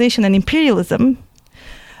colonization and imperialism.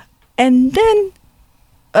 And then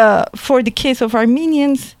for the case of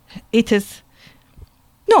Armenians,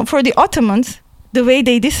 for the Ottomans, the way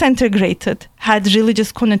they disintegrated had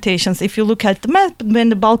religious connotations. If you look at the map, when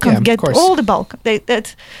the Balkans all the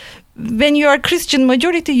Balkans, when you are Christian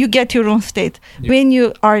majority, you get your own state. Yeah. When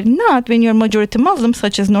you are not, when you're majority Muslim,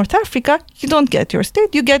 such as North Africa, you don't get your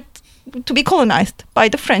state. You get to be colonized by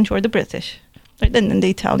the French or the British, right? And the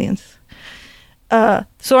Italians.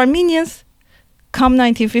 So Armenians, come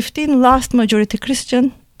 1915, last majority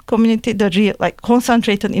Christian community,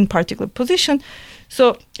 concentrated in particular position.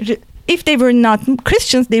 So if they were not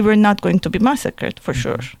Christians, they were not going to be massacred for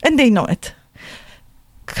sure, and they know it.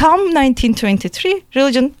 Come 1923,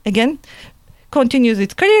 religion again continues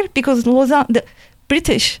its career because the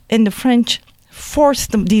British and the French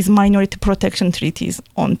forced these minority protection treaties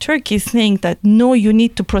on Turkey, saying that no, you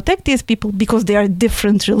need to protect these people because they are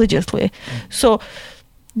different religiously. So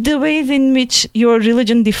the ways in which your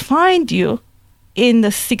religion defined you in the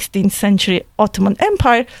 16th century Ottoman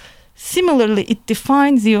Empire, similarly, it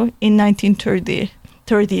defines you in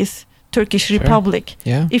 1930s Turkish Republic.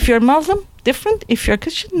 Yeah. If you're Muslim, different. If you're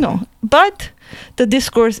Christian, no. But the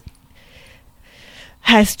discourse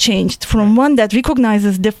has changed from one that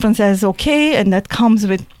recognizes difference as okay and that comes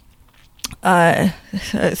with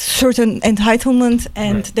certain entitlements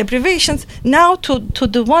and deprivations, now to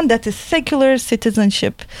the one that is secular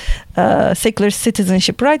citizenship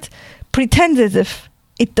rights, pretends as if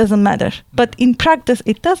it doesn't matter. But in practice,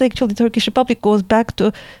 it does. Actually, the Turkish Republic goes back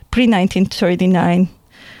to pre-1939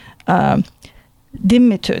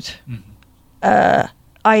 Dhimmis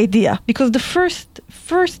idea, because the first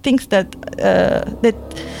things that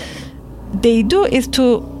they do is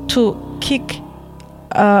to kick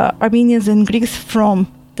Armenians and Greeks from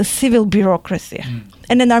the civil bureaucracy,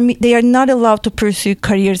 and then they are not allowed to pursue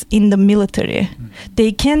careers in the military.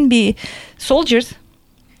 They can be soldiers,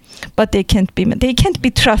 but they can't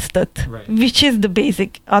be trusted, which is the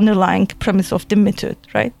basic underlying premise of Dhimmis,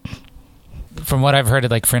 right? From what I've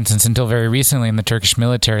heard, like, for instance, until very recently in the Turkish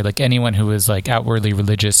military, like, anyone who was like outwardly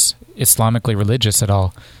religious, Islamically religious at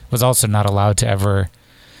all, was also not allowed to ever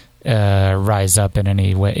rise up in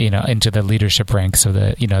any way, into the leadership ranks. So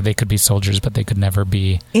that, they could be soldiers, but they could never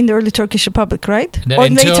be in the early Turkish Republic, right? Or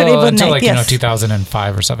until like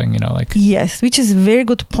 2005 or something. Yes, which is a very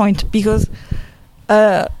good point, because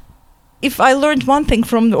if I learned one thing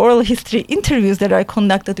from the oral history interviews that I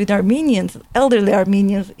conducted with elderly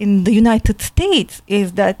Armenians in the United States,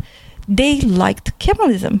 is that they liked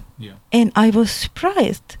Kemalism. Yeah. And I was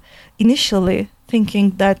surprised initially,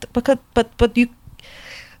 thinking that, but you,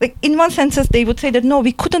 like, in one sense, they would say that no,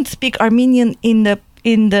 we couldn't speak Armenian in the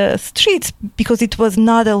streets because it was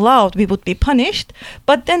not allowed. We would be punished.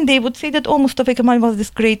 But then they would say that Mustafa Kemal was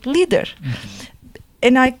this great leader.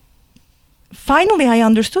 And finally I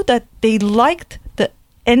understood that they liked the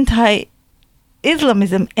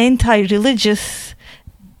anti-Islamism, anti-religious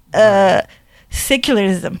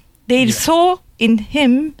secularism. They saw in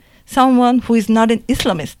him someone who is not an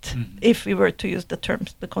Islamist, if we were to use the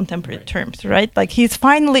contemporary terms, right? Like, he's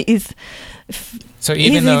finally is. So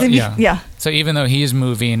even though he's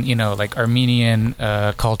moving, like, Armenian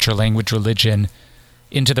culture, language, religion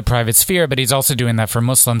into the private sphere, but he's also doing that for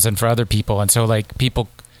Muslims and for other people, and so, like, people.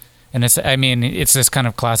 And it's this kind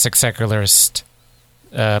of classic secularist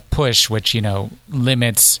push, which,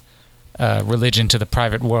 limits religion to the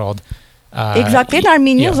private world. Exactly. And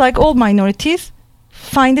Armenians, like all minorities,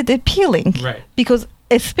 find it appealing. Right.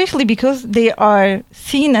 Especially because they are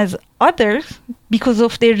seen as others because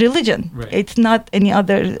of their religion. Right. It's not any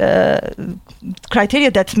other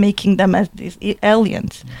criteria that's making them as these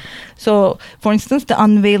aliens. So, for instance, the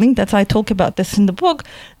unveiling, that I talk about this in the book,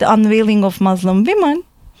 the unveiling of Muslim women,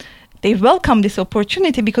 they welcome this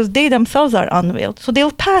opportunity because they themselves are unveiled. So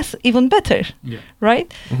they'll pass even better,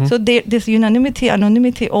 right? Mm-hmm. So this unanimity,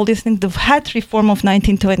 anonymity, all these things, the hat reform of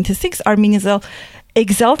 1926, Armenians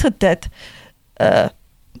exalted that.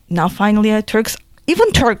 Now finally Turks,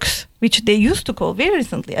 which they used to call very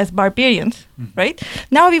recently as barbarians, right?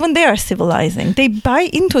 Now even they are civilizing. They buy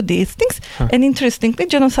into these things. And interestingly,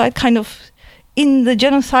 genocide kind of, in the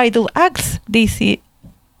genocidal acts, they see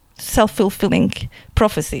self-fulfilling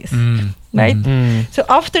prophecies, right? So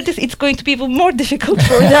after this, it's going to be even more difficult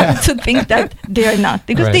for them to think that they are not,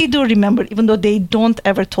 because they do remember, even though they don't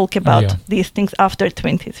ever talk about these things after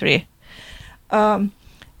 23.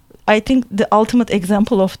 I think the ultimate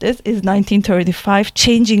example of this is 1935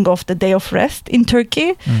 changing of the day of rest in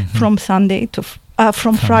Turkey from Friday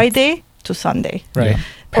to Sunday. Right.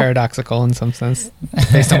 Paradoxical in some sense,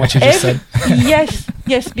 based on what you just said.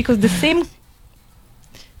 Yes, because the same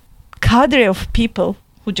cadre of people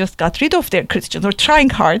who just got rid of their Christians or trying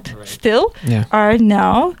hard still are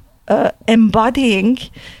now embodying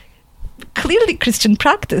clearly Christian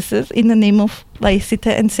practices in the name of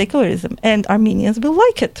laicity and secularism, and Armenians will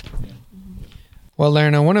like it. Well,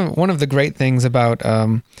 Lerna, one of the great things about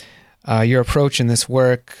your approach in this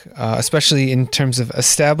work, especially in terms of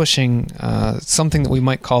establishing something that we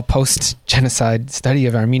might call post-genocide study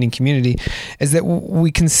of Armenian community, is that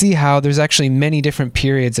we can see how there's actually many different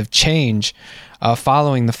periods of change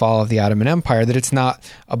following the fall of the Ottoman Empire, that it's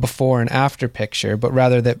not a before and after picture, but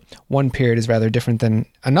rather that one period is rather different than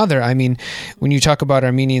another. I mean, when you talk about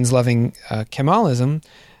Armenians loving Kemalism,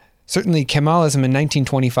 certainly Kemalism in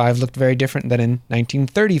 1925 looked very different than in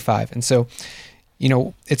 1935. And so,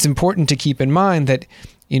 it's important to keep in mind that,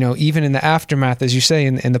 even in the aftermath, as you say,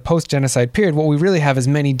 in the post-genocide period, what we really have is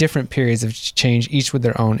many different periods of change, each with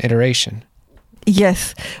their own iteration.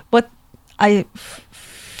 Yes. What I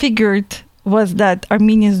figured was that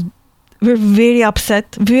Armenians were very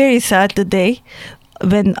upset, very sad the day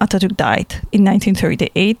when Atatürk died in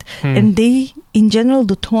 1938. And they, in general,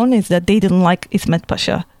 the tone is that they didn't like İsmet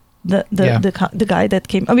Pasha, the guy that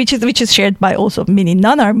came, which is shared by also many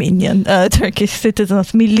non-Armenian Turkish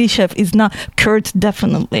citizens. Milli Şef is not Kurds,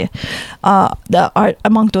 definitely. That are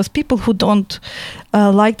among those people who don't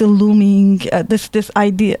like the looming this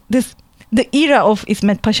idea. The era of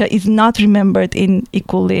İsmet Pasha is not remembered in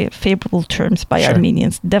equally favorable terms by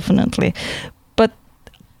Armenians, definitely. But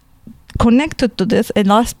connected to this, a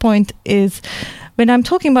last point is, when I'm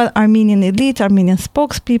talking about Armenian elite, Armenian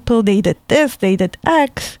spokespeople, they did this, they did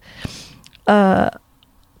X.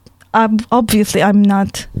 Obviously, I'm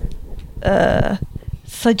not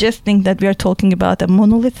suggesting that we are talking about a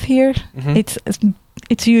monolith here.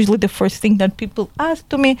 It's usually the first thing that people ask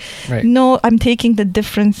to me. Right. No, I'm taking the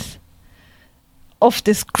difference of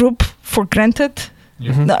this group for granted.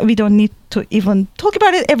 We don't need to even talk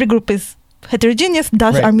about it. Every group is heterogeneous.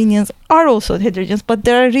 Thus, Armenians are also heterogeneous, but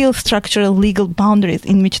there are real structural legal boundaries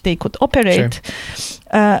in which they could operate.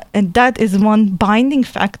 And that is one binding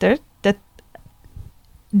factor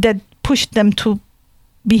that pushed them to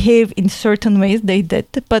behave in certain ways they did.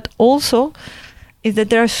 But also is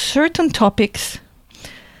that there are certain topics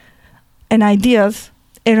and ideas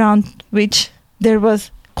around which there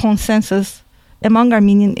was consensus among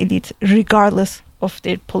Armenian elites, regardless of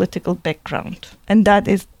their political background. And that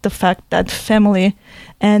is the fact that family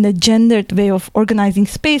and a gendered way of organizing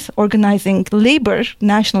space, organizing labor,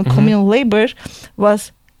 national communal labor,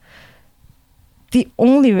 was the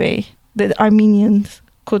only way that Armenians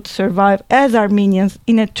could survive as Armenians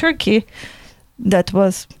in a Turkey that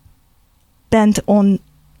was bent on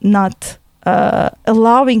not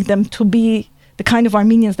allowing them to be the kind of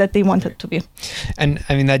Armenians that they wanted to be. And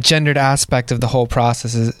I mean, that gendered aspect of the whole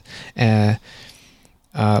process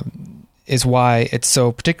is why it's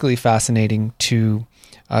so particularly fascinating to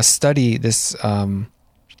study this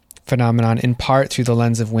phenomenon, in part through the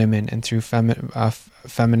lens of women and through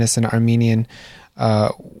feminists and Armenian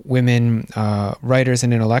women writers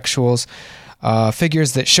and intellectuals,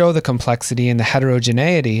 figures that show the complexity and the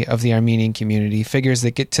heterogeneity of the Armenian community, figures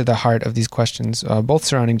that get to the heart of these questions, both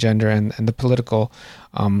surrounding gender and the political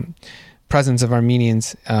presence of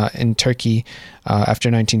Armenians in Turkey after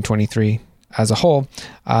 1923 as a whole.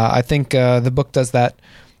 I think the book does that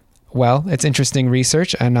well. It's interesting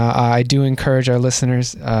research, and I do encourage our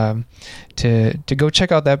listeners to go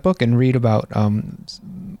check out that book and read about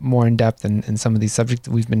more in depth in some of these subjects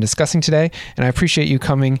that we've been discussing today. And I appreciate you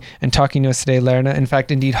coming and talking to us today, Lerna. In fact,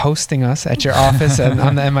 indeed, hosting us at your office and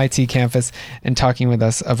on the MIT campus and talking with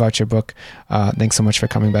us about your book. Thanks so much for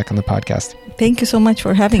coming back on the podcast. Thank you so much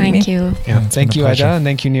for having me. Thank you. Yeah, thank you, Aida, and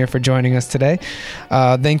thank you, Nir, for joining us today.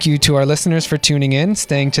 Thank you to our listeners for tuning in,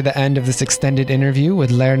 staying to the end of this extended interview with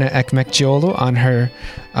Lerna Ekmekçioğlu on her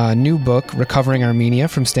new book, Recovering Armenia,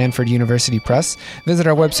 from Stanford University Press. Visit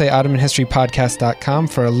our website, OttomanHistoryPodcast.com,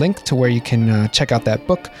 for a link to where you can check out that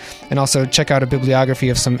book, and also check out a bibliography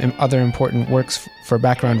of some other important works for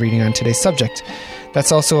background reading on today's subject.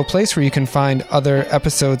 That's also a place where you can find other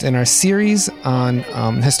episodes in our series on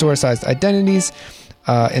historicized identities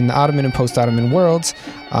in the Ottoman and post-Ottoman worlds,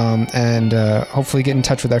 and hopefully get in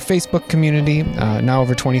touch with our Facebook community, now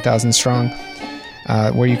over 20,000 strong,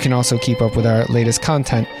 where you can also keep up with our latest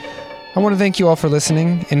content. I want to thank you all for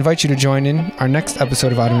listening, invite you to join in our next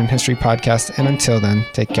episode of Ottoman History Podcast, and until then,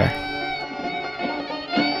 take care.